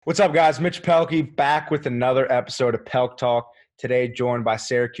What's up, guys? Mitch Pelkey back with another episode of Pelk Talk. Today, joined by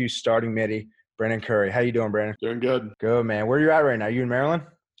Syracuse starting midi, Brandon Curry. How you doing, Brandon? Doing good. Good, man. Where you at right now? You in Maryland?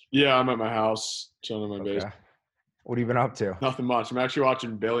 Yeah, I'm at my house, chilling in my base. Okay. What have you been up to? Nothing much. I'm actually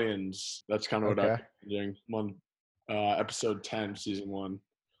watching Billions. That's kind of what Okay. I've been doing. I'm on episode 10, season 1.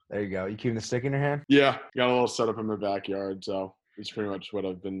 There you go. You keeping the stick in your hand? Yeah, got a little setup in my backyard, so it's pretty much what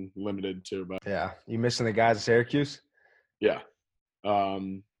I've been limited to. But Yeah. You missing the guys at Syracuse? yeah,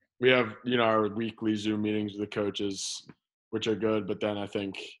 we have our weekly Zoom meetings with the coaches, which are good. But then I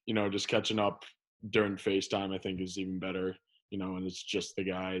think just catching up during FaceTime, I think is even better. And it's just the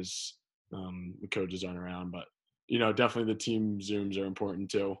guys. The coaches aren't around, but definitely the team Zooms are important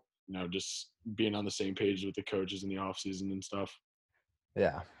too. Just being on the same page with the coaches in the off season and stuff.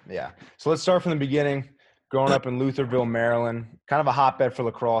 Yeah. So let's start from the beginning. Growing up in Lutherville, Maryland, kind of a hotbed for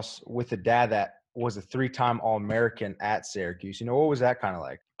lacrosse with a dad that was a 3-time All-American at Syracuse. What was that kind of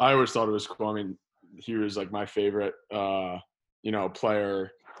like? I always thought it was cool. I mean, he was like my favorite,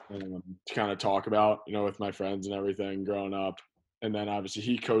 player to kind of talk about, with my friends and everything growing up. And then obviously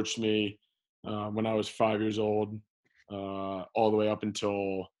he coached me when I was 5 years old, all the way up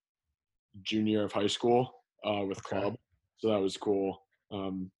until junior year of high school with club. So that was cool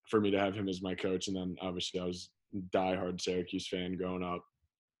for me to have him as my coach. And then obviously I was a diehard Syracuse fan growing up,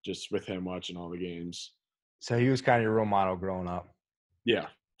 just with him watching all the games. So he was kind of your role model growing up. Yeah,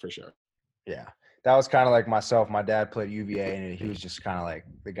 for sure. Yeah. That was kind of like myself. My dad played UVA, and he was just kind of like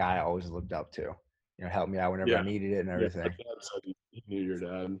the guy I always looked up to. Helped me out whenever I needed it and everything. Yeah, my dad said he knew your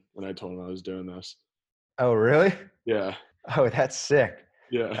dad when I told him I was doing this. Oh, really? Yeah. Oh, that's sick.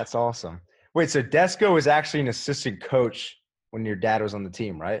 Yeah. That's awesome. Wait, so Desco was actually an assistant coach when your dad was on the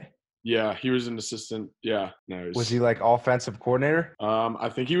team, right? Yeah, he was an assistant. Yeah. No, Was he like offensive coordinator? I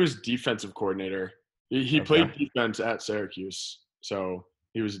think he was defensive coordinator. He played defense at Syracuse, so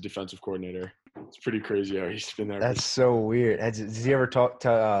he was a defensive coordinator. It's pretty crazy how he's been there. That's so weird. Does he ever talk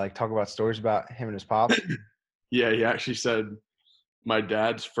about stories about him and his pops? Yeah, he actually said my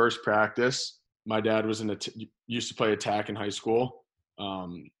dad's first practice. My dad was used to play attack in high school,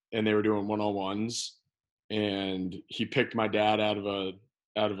 and they were doing one-on-ones, and he picked my dad out of the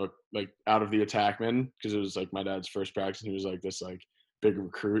attackman because it was like my dad's first practice, and he was like this like big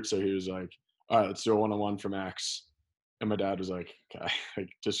recruit, so he was like, all right, let's do a one-on-one for Max. And my dad was like, okay, like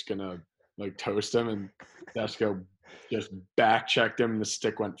just gonna like toast him, and Desco just back checked him, and the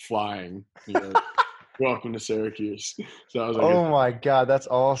stick went flying. He goes, welcome to Syracuse. So I was like, oh my God, that's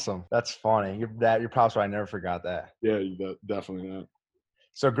awesome. That's funny. Your pops, I never forgot that. Yeah, definitely not.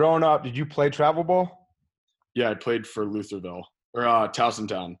 So growing up, did you play travel ball? Yeah, I played for Lutherville or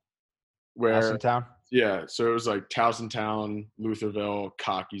Towsontown. Towsontown? Yeah, so it was like Towsontown, Lutherville,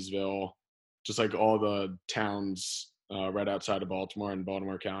 Cockeysville, just like all the towns right outside of Baltimore and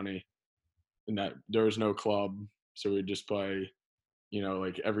Baltimore County. And that there was no club, so we'd just play,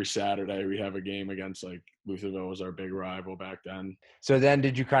 like every Saturday we have a game against like Lutherville was our big rival back then. So then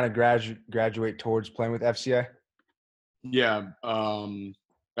did you kind of graduate towards playing with FCA? Yeah,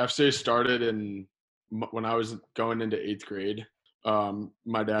 FCA started when I was going into 8th grade.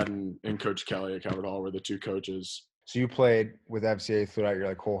 My dad and Coach Kelly at Calvert Hall were the two coaches. So you played with FCA throughout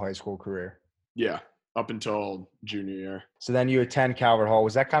your whole high school career? Yeah, up until junior year. So then you attend Calvert Hall.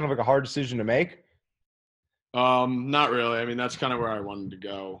 Was that kind of like a hard decision to make? Not really. I mean, that's kind of where I wanted to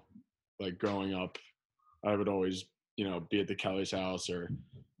go. Like growing up, I would always, be at the Kelly's house or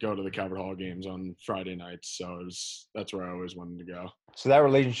go to the Calvert Hall games on Friday nights. So that's where I always wanted to go. So that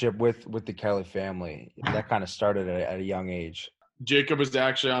relationship with the Kelly family, that kind of started at a young age. Jacob was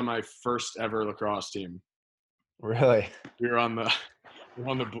actually on my first ever lacrosse team. Really? We were on the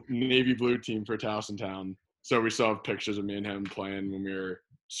navy blue team for Towsontown. So we still have pictures of me and him playing when we were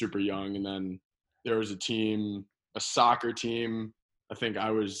super young. And then there was a soccer team. I think I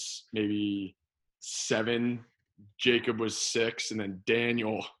was maybe 7. Jacob was 6. And then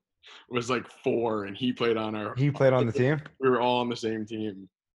Daniel was like 4. And he played on the team? We were all on the same team.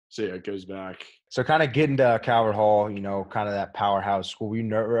 So yeah, it goes back. So kind of getting to Calvert Hall, kind of that powerhouse school. Were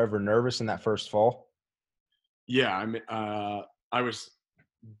you ever nervous in that first fall? Yeah, I mean, I was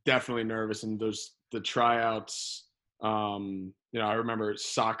definitely nervous, and the tryouts. I remember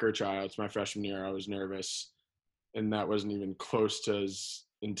soccer tryouts my freshman year. I was nervous, and that wasn't even close to as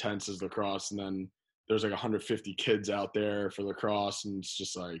intense as lacrosse. And then there's like 150 kids out there for lacrosse, and it's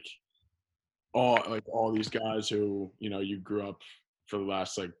just like all these guys who you grew up for the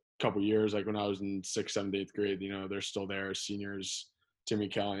last like couple years. Like when I was in 6th, 7th, 8th grade, they're still there, seniors, Timmy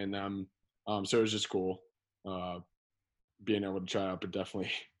Kelly and them. So it was just cool being able to try out, but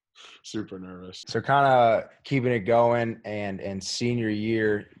definitely Super nervous. So kind of keeping it going, and senior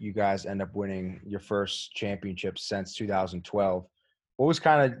year, you guys end up winning your first championship since 2012. What was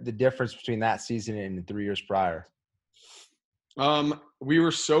kind of the difference between that season and the 3 years prior? We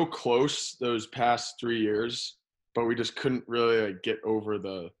were so close those past 3 years, but we just couldn't really like get over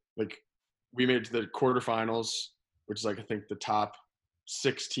we made it to the quarterfinals, which is like I think the top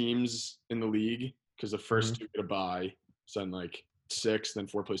 6 teams in the league because the first Hmm. 2 get a bye, so then like 6, then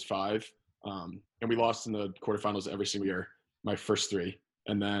 4 plays 5. And we lost in the quarterfinals every single year, my first 3.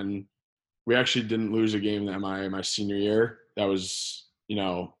 And then we actually didn't lose a game in my senior year. That was,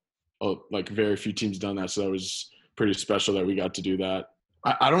 like very few teams done that. So that was pretty special that we got to do that.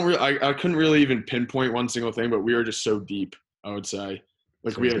 I don't really, I couldn't really even pinpoint one single thing, but we were just so deep, I would say.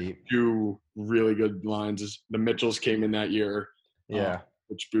 Like So we had deep. 2 really good lines. The Mitchells came in that year, uh, Yeah.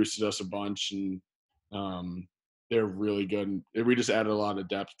 which boosted us a bunch. And they're really good. And we just added a lot of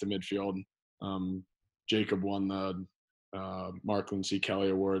depth to midfield. Jacob won the Markland C. Kelly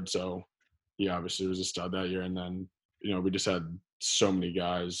Award. So he obviously was a stud that year. And then, we just had so many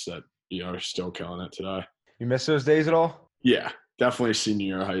guys that, are still killing it today. You miss those days at all? Yeah, definitely senior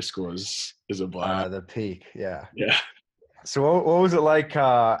year of high school is a blast. The peak. Yeah. Yeah. So what was it like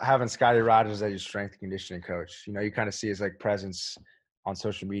having Scotty Rogers as your strength and conditioning coach? You kind of see his like presence on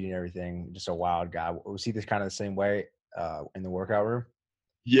social media and everything. Just a wild guy. Was he this kind of the same way in the workout room?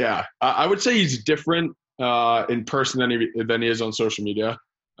 Yeah. I would say he's different in person than he is on social media.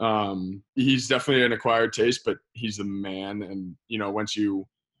 He's definitely an acquired taste, but he's the man. And,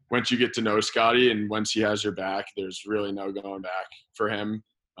 once you get to know Scotty and once he has your back, there's really no going back for him.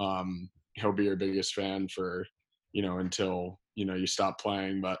 He'll be your biggest fan for, until, you stop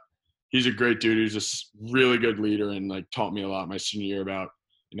playing. But he's a great dude. He's just really good leader and like taught me a lot my senior year about,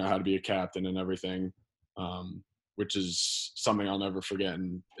 how to be a captain and everything. Which is something I'll never forget,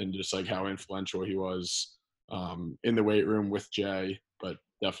 and just like how influential he was in the weight room with Jay, but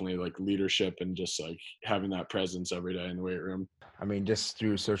definitely like leadership and just like having that presence every day in the weight room. I mean, just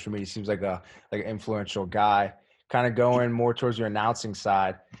through social media, seems like an influential guy. Kind of going more towards your announcing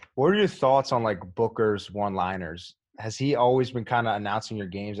side. What are your thoughts on like Booker's one-liners? Has he always been kind of announcing your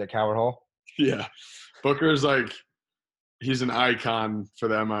games at Coward Hall? Yeah, Booker's like he's an icon for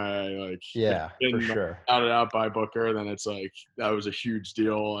the MIA. Like if Yeah, you've for been sure. outed out by Booker, then it's like that was a huge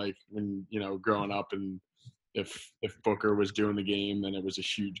deal. Like when growing up, and if Booker was doing the game, then it was a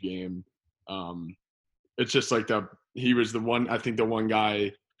huge game. Um, it's just like he was the one. I think the one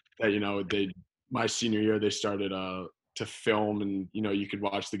guy that my senior year they started to film, and you could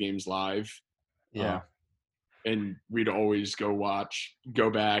watch the games live. Um, Yeah. and we'd always go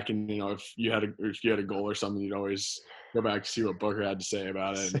back, and if you had a goal or something, you'd always go back to see what Booker had to say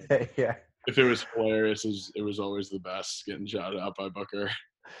about it. And Yeah. if it was hilarious, it was always the best getting shouted out by Booker.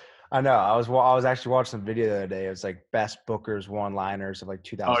 I know. I was actually watching some video the other day. It was like best Booker's one-liners of like Oh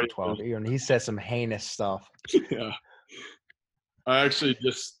 2012. And he said some heinous stuff. yeah. I actually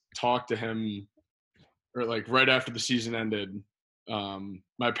just talked to him, or like right after the season ended.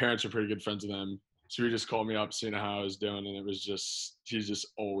 My parents are pretty good friends with him, so he just called me up, seeing how I was doing, and he's just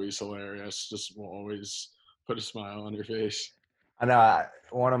always hilarious. Just will always put a smile on your face. I know.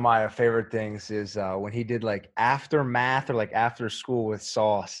 One of my favorite things is when he did like after math or like after school with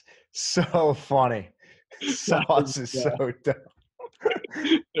Sauce. So funny. Sauce is Yeah, so dumb.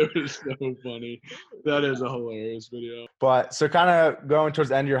 it was so funny. That is a hilarious video. But so kind of going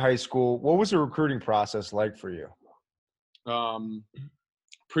towards the end of your high school, what was the recruiting process like for you? Um,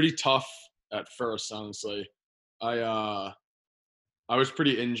 Pretty tough at first, honestly. I I was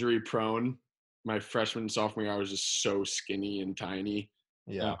pretty injury prone. My freshman and sophomore year, I was just so skinny and tiny.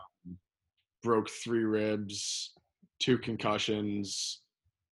 Uh, Yeah. Broke 3 ribs, 2 concussions,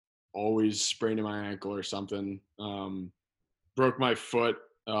 always spraining my ankle or something. Broke my foot.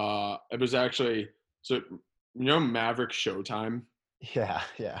 It was actually so Maverick Showtime. Yeah.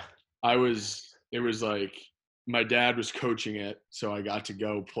 Yeah. It was like my dad was coaching it, so I got to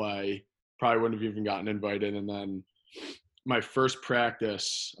go play. Probably wouldn't have even gotten invited. And then my first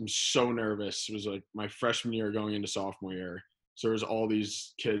practice, I'm so nervous. It was like my freshman year going into sophomore year. So there was all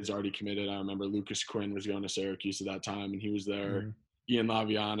these kids already committed. I remember Lucas Quinn was going to Syracuse at that time, and he was there. Mhm. Ian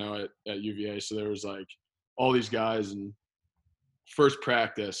Laviano at UVA. So there was like all these guys. And first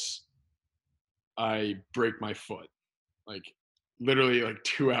practice, I break my foot, like literally like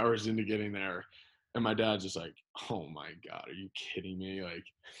 2 hours into getting there. And my dad's just like, oh my God, are you kidding me?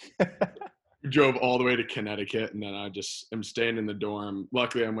 Like, drove all the way to Connecticut, and then I just am staying in the dorm.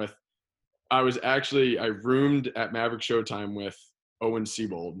 Luckily, I roomed at Maverick Showtime with Owen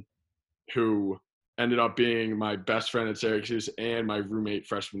Siebold, who ended up being my best friend at Syracuse and my roommate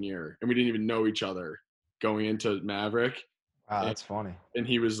freshman year. And we didn't even know each other going into Maverick. Wow, And, that's funny. and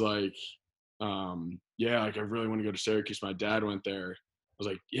he was like, yeah, like I really want to go to Syracuse. My dad went there. I was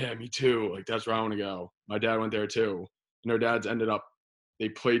like, yeah, me too. Like that's where I want to go. My dad went there too. And their dads ended up, they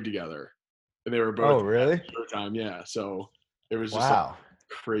played together. And they were both Oh, really? at Showtime. Yeah. So it was just like Wow.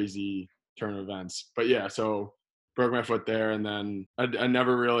 crazy turn of events. But yeah, so broke my foot there. And then I didn't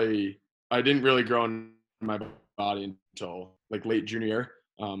really grow in my body until like late junior year.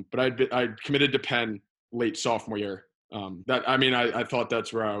 But I'd committed to Penn late sophomore year. I thought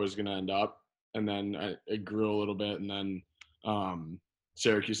that's where I was going to end up. And then it grew a little bit. And then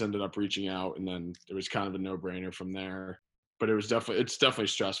Syracuse ended up reaching out. And then it was kind of a no-brainer from there. But it's definitely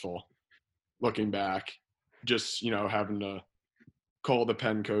stressful looking back, just, having to call the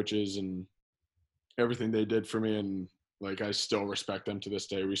Penn coaches and everything they did for me. And like, I still respect them to this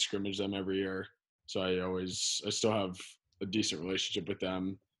day. We scrimmage them every year. So I still have a decent relationship with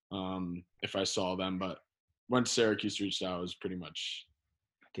them if I saw them. But once Syracuse reached out, it was pretty much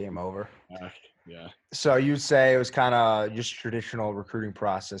Game over. back. Yeah. So you'd say it was kind of just traditional recruiting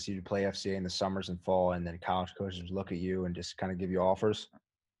process. You'd play FCA in the summers and fall, and then college coaches would look at you and just kind of give you offers.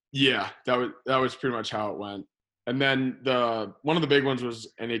 Yeah, that was pretty much how it went. And then one of the big ones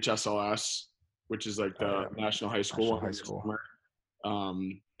was NHSLS, which is like the National High School. National High School.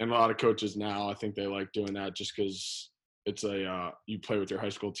 And a lot of coaches now, I think they like doing that just because it's you play with your high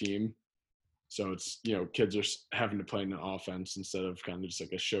school team. So it's, kids are having to play in the offense instead of kind of just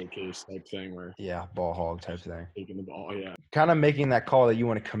like a showcase type thing where ball hog type thing. Taking the ball, yeah. Kind of making that call that you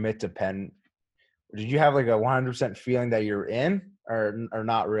want to commit to Penn. Did you have like a 100% feeling that you're in or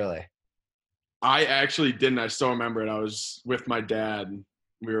not really? I actually didn't. I still remember it. I was with my dad.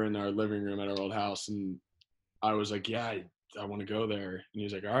 We were in our living room at our old house, and I was like, yeah, I want to go there. And he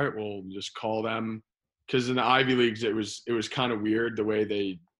was like, all right, well, just call them. Because in the Ivy Leagues, it was kind of weird the way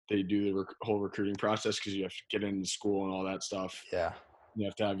they do the whole recruiting process because you have to get into school and all that stuff. Yeah. You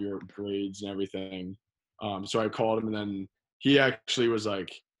have to have your grades and everything. So I called him, and then he actually was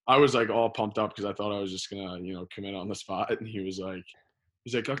like, I was like all pumped up because I thought I was just going to, commit on the spot. And he's like,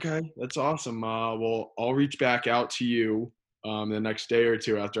 okay, that's awesome. Well, I'll reach back out to you the next day or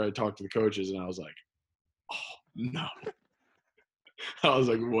two after I talk to the coaches. And I was like, oh, no. I was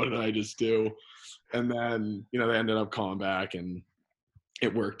like, what did I just do? And then, they ended up calling back and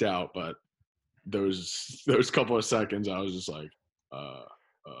it worked out. But those couple of seconds, I was just like,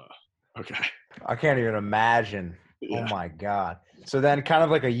 okay. I can't even imagine. Yeah. Oh, my God. So then kind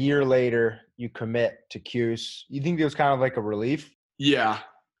of like a year later, you commit to Cuse. You think it was kind of like a relief? Yeah,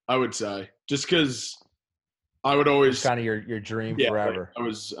 I would say. Just because I would always – kind of your dream forever. Like I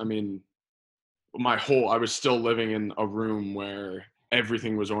was still living in a room where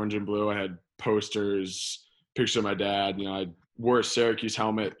everything was orange and blue. I had posters, pictures of my dad. I wore a Syracuse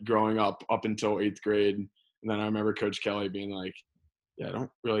helmet growing up until 8th grade. And then I remember Coach Kelly being like, yeah, I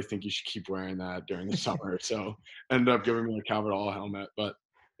don't really think you should keep wearing that during the summer. So ended up giving me a Calvert Hall helmet. But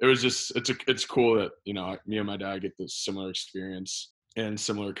it was just, it's cool that, me and my dad get this similar experience and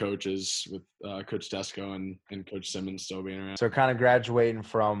similar coaches with Coach Tesco and Coach Simmons still being around. So kind of graduating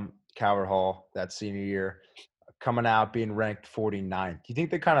from Calvert Hall that senior year, coming out being ranked 49th. Do you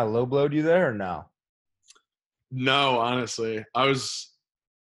think they kind of low blowed you there or no? No, honestly. I was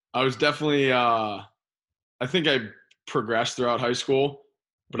definitely I think I progressed throughout high school,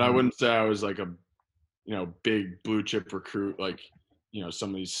 but I wouldn't say I was like a big blue chip recruit like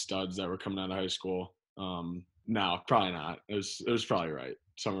some of these studs that were coming out of high school. No, probably not. It was probably right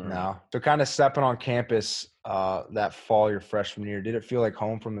somewhere. No. So kind of stepping on campus that fall your freshman year, did it feel like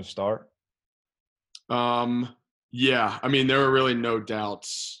home from the start? Yeah. I mean, there were really no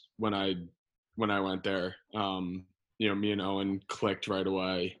doubts when I went there. Me and Owen clicked right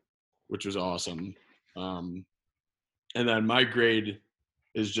away, which was awesome. And then my grade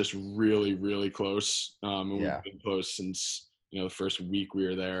is just really, really close. We've been close since, the first week we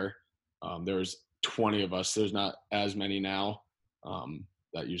were there. There was 20 of us. There's not as many now.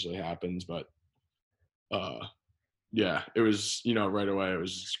 That usually happens, but it was, right away, it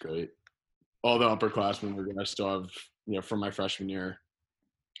was just great. All the upperclassmen I still have, from my freshman year.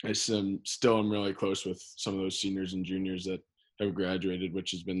 I still am really close with some of those seniors and juniors that have graduated,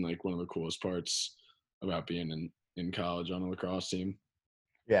 which has been like one of the coolest parts about being in college on a lacrosse team.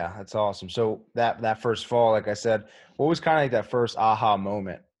 Yeah, that's awesome. So that first fall, like I said, what was kind of like that first aha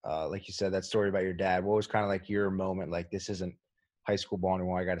moment? Like you said, that story about your dad. What was kind of like your moment? Like, this isn't high school ball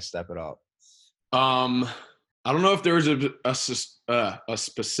anymore. I got to step it up. I don't know if there was a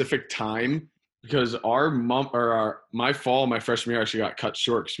specific time because my freshman year actually got cut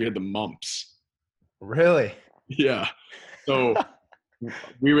short because we had the mumps. Really? Yeah. So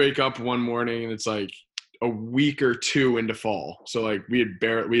we wake up one morning and it's like a week or two into fall. So like we had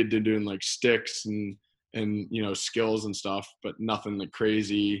been doing like sticks and skills and stuff, but nothing like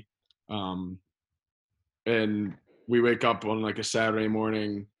crazy. Um, and we wake up on like a Saturday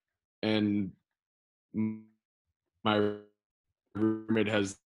morning, and my roommate had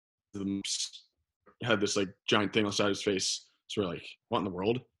this like giant thing on the side of his face. So we're like, what in the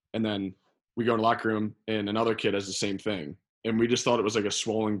world? And then we go in the locker room and another kid has the same thing. And we just thought it was like a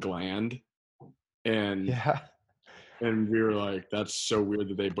swollen gland. And Yeah. and we were like, that's so weird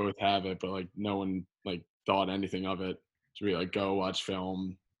that they both have it, but like no one like thought anything of it. So we like go watch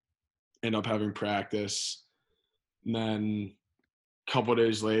film, end up having practice. And then a couple of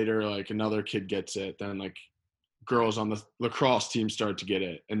days later, like another kid gets it. Then like girls on the lacrosse team start to get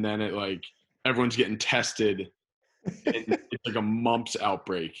it. And then it like everyone's getting tested. And it's like a mumps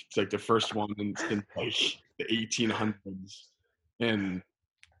outbreak. It's like the first one in like the 1800s. And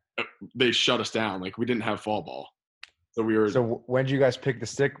they shut us down. Like we didn't have fall ball. So we were. So when did you guys pick the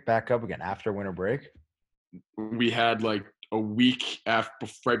stick back up again after winter break? We had like a week after,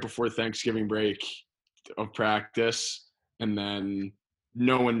 right before Thanksgiving break of practice, and then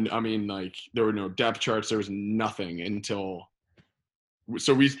no one. I mean, like there were no depth charts. There was nothing until.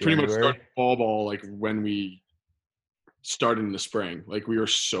 So we pretty much January? started fall ball like when we started in the spring. Like we were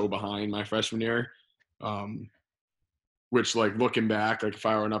so behind my freshman year, which like looking back, like if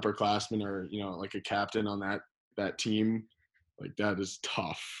I were an upperclassman or like a captain on that team, like that is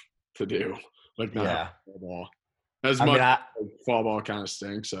tough to do. Like not Yeah. fall ball. As I much mean, like, fall ball kind of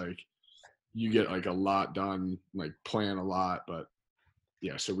stinks. Like you get like a lot done, like playing a lot, but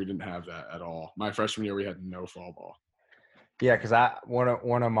yeah. So we didn't have that at all. My freshman year, we had no fall ball. yeah, because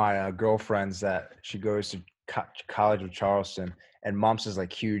one of my girlfriends that she goes to college with Charleston, and mumps is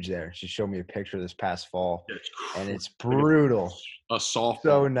like huge there. She showed me a picture this past fall, and it's brutal. A softball.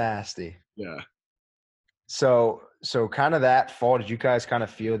 So nasty. Yeah. So kind of that fall, did you guys kind of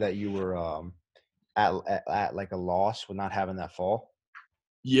feel that you were at like a loss with not having that fall?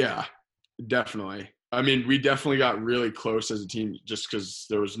 Yeah, definitely. I mean, we definitely got really close as a team just because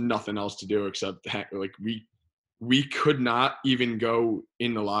there was nothing else to do except like we could not even go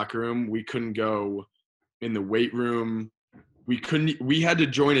in the locker room. We couldn't go in the weight room. We had to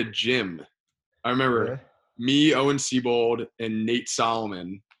join a gym. I remember Really? me, Owen Siebold, and Nate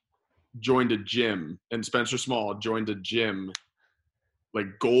Solomon joined a gym, and Spencer Small joined a gym, like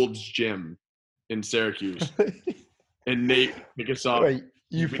Gold's Gym in Syracuse. And Nate picked us up. Wait,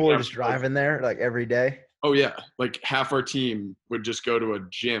 you four just driving there like every day? Oh yeah, like half our team would just go to a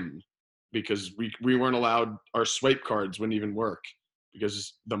gym because we weren't allowed. Our swipe cards wouldn't even work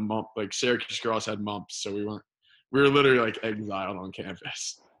because like Syracuse girls had mumps, so we were literally like exiled on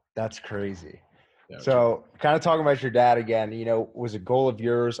campus. That's crazy. Yeah, So kind of talking about your dad again, was a goal of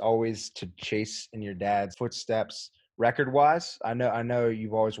yours always to chase in your dad's footsteps record wise? I know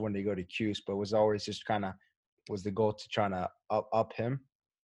you've always wanted to go to Cuse, but was always just was the goal to trying to up him?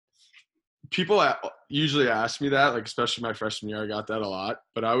 people usually ask me that, like especially my freshman year, I got that a lot.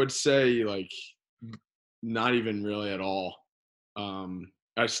 But I would say like not even really at all.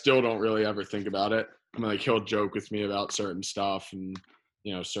 I still don't really ever think about it. I mean, like he'll joke with me about certain stuff and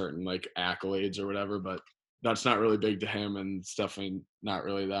certain like accolades or whatever, but that's not really big to him, and it's definitely not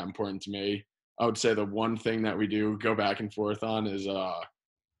really that important to me. I would say the one thing that we do go back and forth on is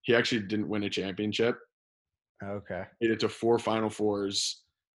he actually didn't win a championship. Okay. Made it to 4 Final Fours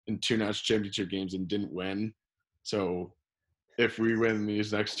in 2 national championship games and didn't win. So if we win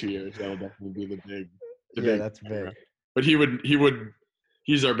these next 2 years, that'll definitely be the big. That's big. But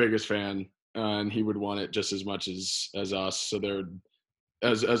he's our biggest fan, and he would want it just as much as us. So there,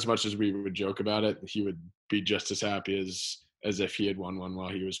 as much as we would joke about it, he would be just as happy as if he had won one while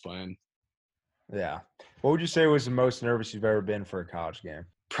he was playing. Yeah. What would you say was the most nervous you've ever been for a college game?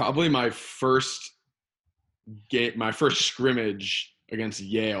 Probably my first scrimmage against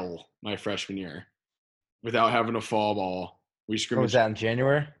Yale my freshman year, without having a fall ball. We scrimmaged. Was that in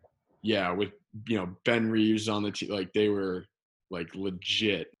January? Yeah, with Ben Reeves on the team. Like they were like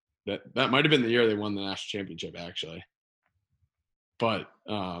legit. That might have been the year they won the national championship actually. But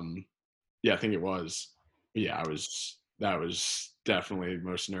yeah, I think it was. But yeah, that was definitely the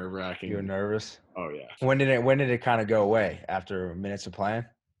most nerve-wracking. You were nervous? Oh yeah. When did it kind of go away? After minutes of playing?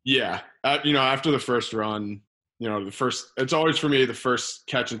 Yeah, after the first run, it's always for me the first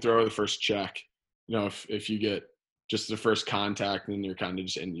catch and throw, the first check. If you get just the first contact, then you're kind of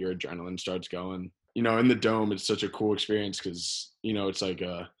just in, your adrenaline starts going. In the dome, it's such a cool experience because it's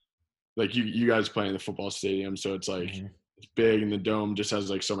like you guys play in the football stadium, so it's like it's big, and the dome just has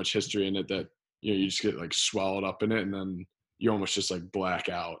like so much history in it that you just get like swallowed up in it, and then you almost just like black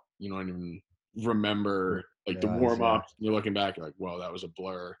out. You don't even remember like the Realize, warm yeah. up. You're looking back, you're like, whoa, that was a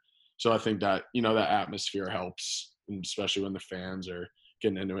blur. So I think that, that atmosphere helps, and especially when the fans are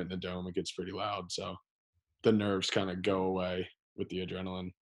getting into it in the dome, it gets pretty loud. So the nerves kind of go away with the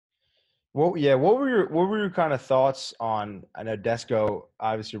adrenaline. Well, yeah. What were your kind of thoughts on? I know Desco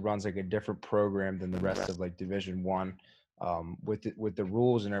obviously runs like a different program than the rest of like Division One, with the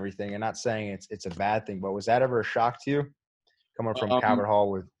rules and everything. And not saying it's a bad thing, but was that ever a shock to you coming from Um, Calvert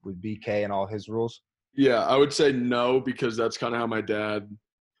Hall with BK and all his rules? yeah, I would say no, because that's kind of how my dad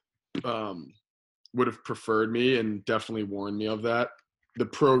um, would have preferred me, and definitely warned me of that. The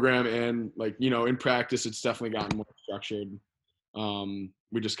program and like, in practice, it's definitely gotten more structured.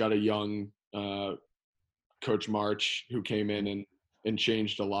 We just got a young Coach March who came in and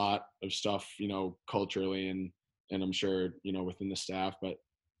changed a lot of stuff, culturally and I'm sure, within the staff, but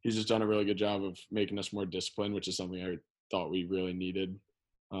he's just done a really good job of making us more disciplined, which is something I thought we really needed.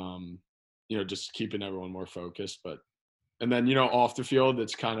 Um, just keeping everyone more focused, and then, off the field,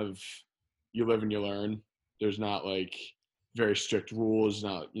 it's kind of, you live and you learn. There's not like very strict rules,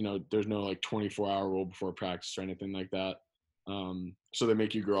 there's no like 24-hour rule before practice or anything like that. So they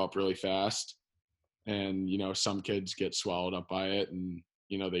make you grow up really fast, and some kids get swallowed up by it, and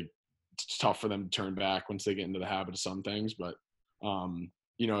it's tough for them to turn back once they get into the habit of some things. But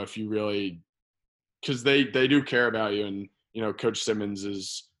if you really, because they do care about you, and Coach Simmons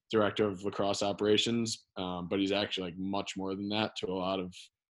is director of lacrosse operations, but he's actually like much more than that to a lot of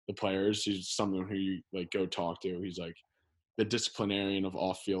the players. He's someone who you like go talk to. He's like the disciplinarian of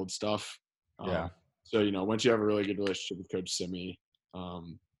off-field stuff. Yeah. So once you have a really good relationship with Coach Simi,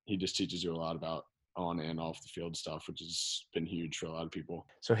 he just teaches you a lot about on and off the field stuff, which has been huge for a lot of people.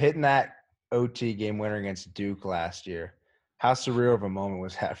 So hitting that OT game winner against Duke last year, how surreal of a moment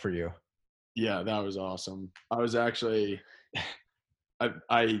was that for you? Yeah, that was awesome. I was actually,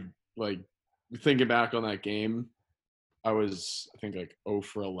 I like thinking back on that game. I was, I think, like 0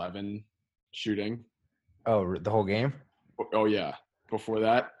 for 11 shooting. Oh, the whole game? Oh yeah, before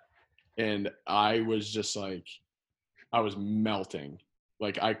that, and I was just like, I was melting.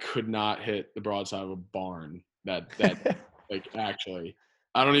 Like I could not hit the broadside of a barn. That like actually,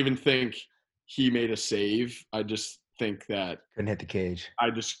 I don't even think he made a save. I just think that Couldn't hit the cage.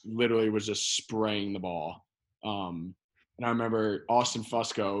 I just literally was just spraying the ball. And I remember Austin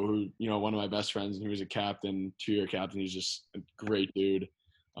Fusco, who, one of my best friends, and he was a captain, 2-year captain. He's just a great dude.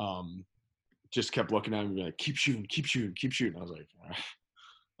 Just kept looking at me and be like, keep shooting, keep shooting, keep shooting. I was like,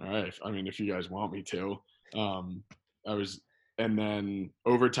 all right. I mean, if you guys want me to. And then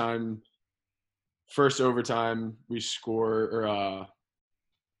first overtime, we score, or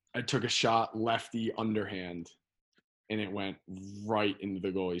I took a shot lefty underhand, and it went right into the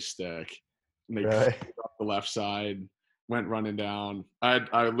goalie's stick. And they Really? up the left side, went running down.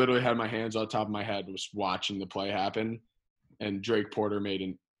 I literally had my hands on top of my head, was watching the play happen, and Drake Porter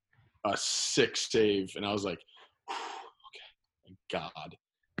made a sick save, and I was like, okay, thank God.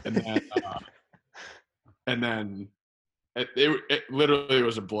 And then it literally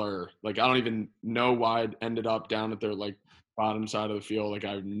was a blur. Like I don't even know why it ended up down at their like bottom side of the field. Like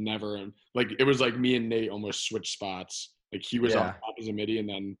I've never, like it was like me and Nate almost switched spots. Like he was on top as a midi, and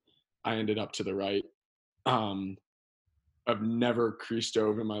then I ended up to the right. I've never creased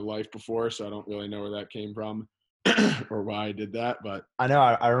over in my life before, so I don't really know where that came from or why I did that. But I know.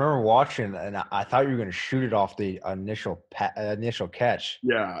 I remember watching, and I thought you were going to shoot it off the initial catch.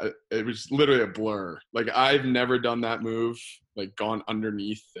 yeah, it was literally a blur. Like I've never done that move, like gone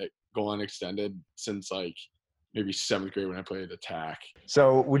underneath it, goal line extended, since like maybe 7th grade when I played attack.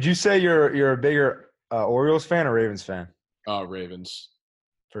 So would you say you're a bigger Orioles fan or Ravens fan? Ravens.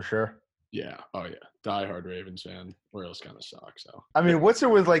 For sure. Yeah. Oh yeah. Diehard Ravens fan. Orioles kind of suck. So. I mean, what's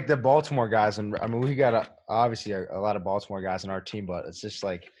it with like the Baltimore guys? And I mean, we got obviously a lot of Baltimore guys in our team, but it's just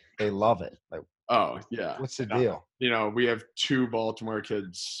like they love it. Like, oh yeah. What's the deal? We have 2 Baltimore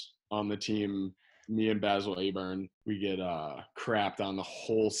kids on the team. Me and Basil Aburn. We get crapped on the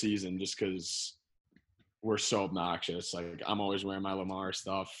whole season just because we're so obnoxious. Like I'm always wearing my Lamar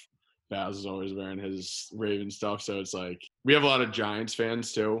stuff. Baz is always wearing his Raven stuff. So it's like we have a lot of Giants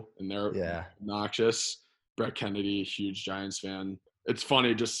fans too, and they're obnoxious. Brett Kennedy, huge Giants fan. It's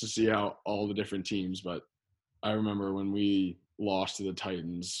funny just to see how all the different teams, but I remember when we lost to the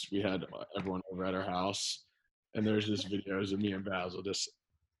Titans, we had everyone over at our house, and there's just videos of me and Basil just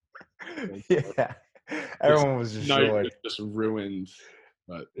everyone was destroyed. Just ruined.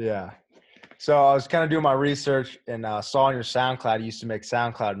 But yeah. So I was kind of doing my research and saw on your SoundCloud you used to make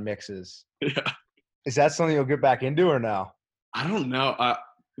SoundCloud mixes. Yeah. Is that something you'll get back into or no? I don't know.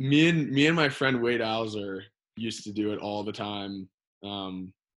 me and my friend Wade Alzer used to do it all the time.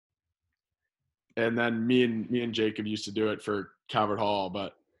 And then me and Jacob used to do it for Calvert Hall,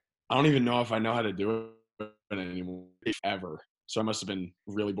 but I don't even know if I know how to do it anymore ever. So I must have been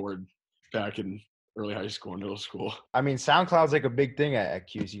really bored back in early high school and middle school. I mean, SoundCloud's like a big thing at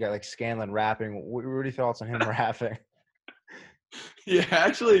Q's. You got like Scanlon rapping. What are your thoughts on him rapping? Yeah,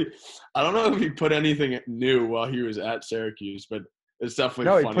 actually, I don't know if he put anything new while he was at Syracuse, but it's definitely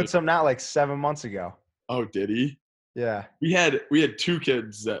No, funny. he put something out like 7 months ago. Oh, did he? Yeah. We had 2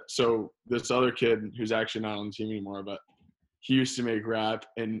 kids so this other kid who's actually not on the team anymore, but he used to make rap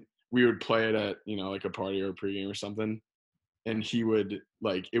and we would play it at, like a party or a pregame or something. And he would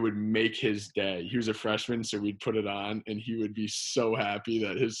it would make his day. He was a freshman, so we'd put it on and he would be so happy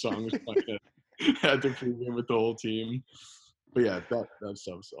that his song was playing at the pregame with the whole team. But yeah, that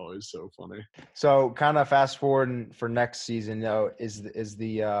stuff's always so funny. So kind of fast forwarding for next season, is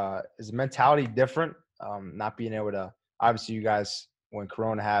the mentality different? Not being able to, obviously you guys, when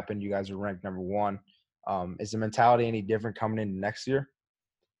Corona happened, you guys were ranked number 1. Is the mentality any different coming into next year?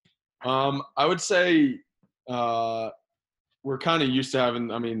 I would say we're kind of used to having,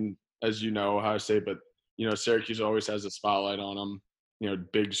 I mean, as you know how I say, but Syracuse always has a spotlight on them.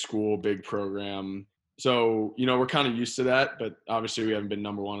 Big school, big program. So, we're kind of used to that, but obviously we haven't been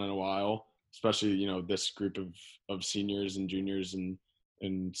number 1 in a while, especially, this group of seniors and juniors and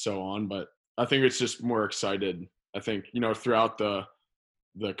so on. But I think it's just more excited. I think, throughout the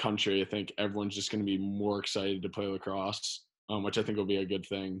country, I think everyone's just going to be more excited to play lacrosse, which I think will be a good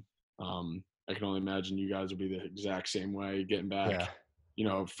thing. I can only imagine you guys will be the exact same way getting back.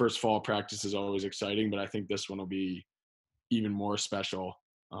 Yeah. First fall practice is always exciting, but I think this one will be even more special.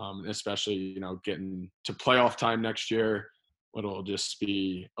 Especially, getting to playoff time next year, it'll just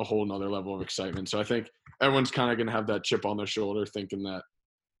be a whole nother level of excitement. So I think everyone's kind of going to have that chip on their shoulder thinking that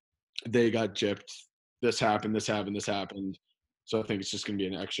they got gypped. This happened. So I think it's just going to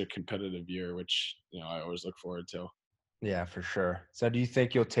be an extra competitive year, which, I always look forward to. Yeah, for sure. So do you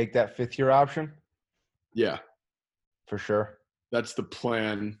think you'll take that 5th-year option? Yeah. For sure. That's the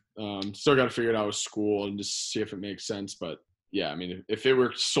plan. Still got to figure it out with school and just see if it makes sense. But yeah, I mean, if it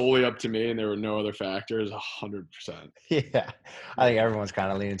were solely up to me and there were no other factors, 100%. Yeah, I think everyone's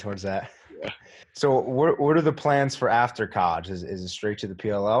kind of leaning towards that. Yeah. So what are the plans for after college? Is it straight to the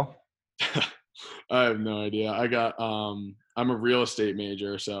PLL? I have no idea. I'm a real estate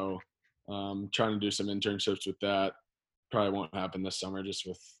major, so trying to do some internships with that. Probably won't happen this summer just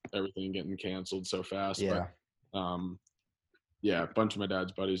with everything getting canceled so fast. Yeah. But yeah, a bunch of my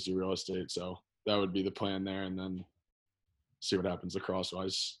dad's buddies do real estate, so that would be the plan there, and then see what happens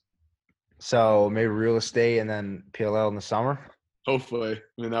lacrosse-wise. So maybe real estate and then PLL in the summer? Hopefully.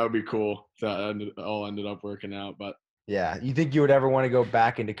 I mean, that would be cool if that all ended up working out. But yeah, you think you would ever want to go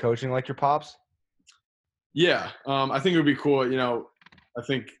back into coaching like your pops? Yeah, I think it would be cool. I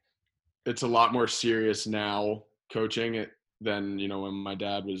think it's a lot more serious now coaching it than when my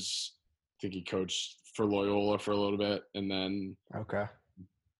dad was. I think he coached for Loyola for a little bit, and then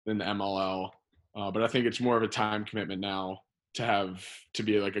in the MLL. But I think it's more of a time commitment now to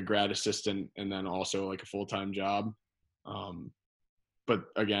be like a grad assistant and then also like a full-time job. But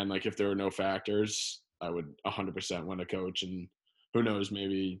again, like if there were no factors, I would 100% want to coach. And who knows,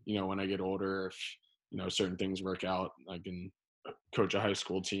 maybe when I get older, if certain things work out, I can coach a high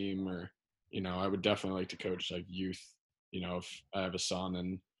school team, or I would definitely like to coach like youth. If I have a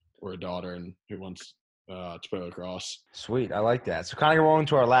son or a daughter and who wants to play lacrosse. Sweet, I like that. So kind of rolling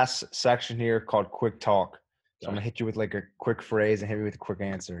to our last section here called Quick Talk. So I'm gonna hit you with like a quick phrase and hit you with a quick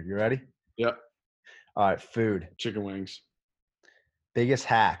answer. You ready? Yep. All right, food. Chicken wings. Biggest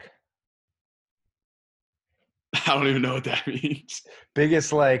hack. I don't even know what that means.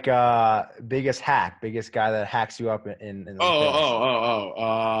 Biggest hack. Biggest guy that hacks you up in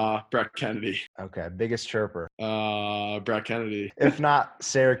Brett Kennedy. Okay. Biggest chirper. Brett Kennedy. If not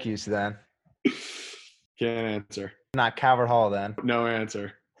Syracuse, then. Can't answer. Not Calvert Hall, then. No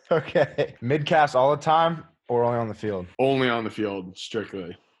answer. Okay. Mid-caps all the time or only on the field? Only on the field,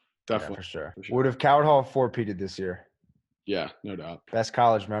 strictly. Definitely. Yeah, for sure. Would have Calvert Hall four-peated this year? Yeah, no doubt. Best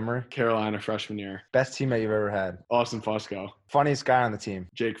college memory? Carolina freshman year. Best teammate you've ever had? Austin Fusco. Funniest guy on the team?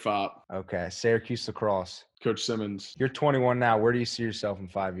 Jake Fopp. Okay. Syracuse lacrosse? Coach Simmons. You're 21 now. Where do you see yourself in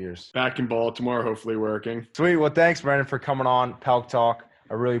 5 years? Back in Baltimore, hopefully working. Sweet. Well, thanks, Brandon, for coming on Pelk Talk.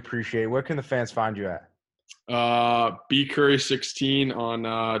 I really appreciate it. Where can the fans find you at? bcurry16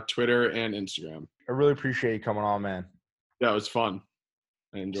 on Twitter and Instagram. I really appreciate you coming on, man. Yeah, it was fun.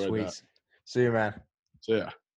 I enjoyed that. See you, man. So, yeah.